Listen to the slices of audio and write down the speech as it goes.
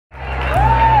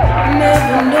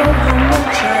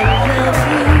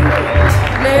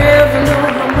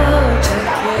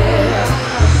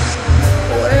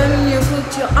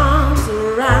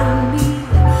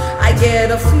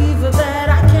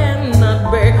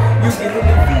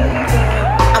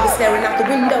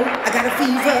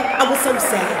fever, I was so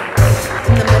sad.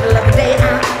 In the middle of the day,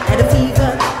 I had a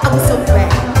fever, I was so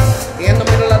bad. In the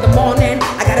middle of the morning,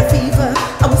 I got a fever,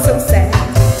 I was so sad.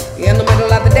 In the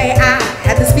middle of the day, I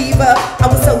had this fever, I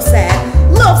was so sad.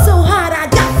 Love so hard, I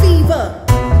got fever.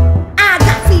 I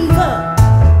got fever.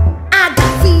 I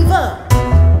got fever.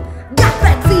 Got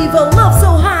that fever. Love so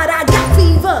hard, I got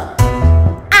fever.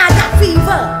 I got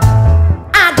fever.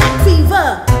 I got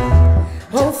fever.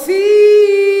 Oh, fever.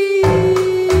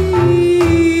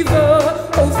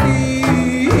 Oh, fever.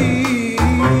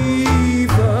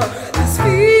 This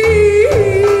fever.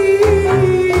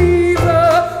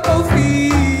 Oh,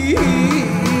 fever.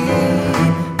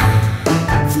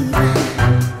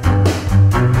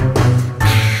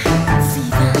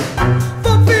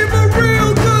 The fever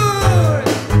real good.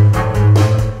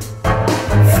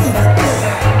 Fever good.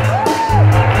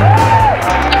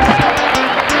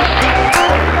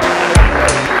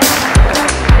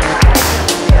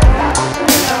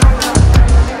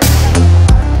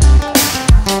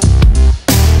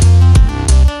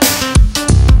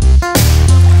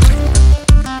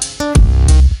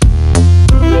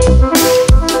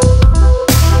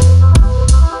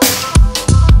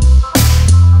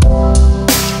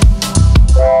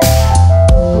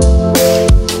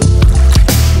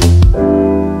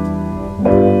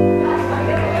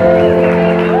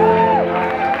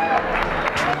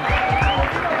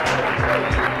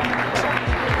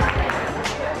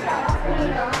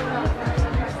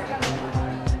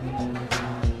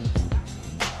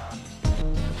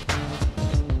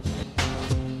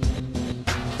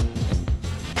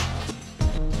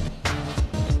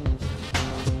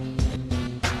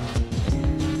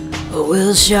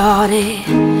 Will shorty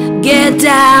get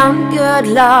down, good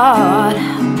Lord.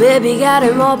 Baby got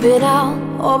him open out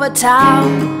over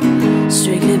town.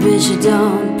 Strictly bitch, you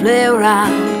don't play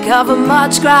around. Cover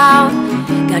much ground,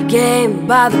 got game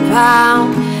by the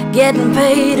pound. Getting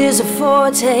paid is a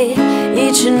forte,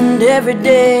 each and every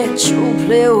day. True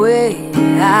play away.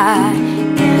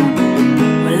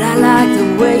 Well, I like the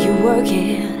way you work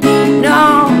it.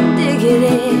 No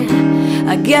diggity,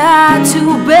 I got to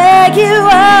beg you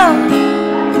out.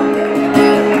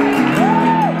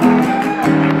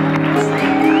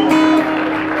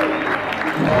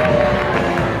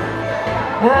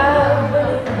 I'm a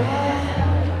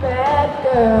bad, bad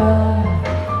girl.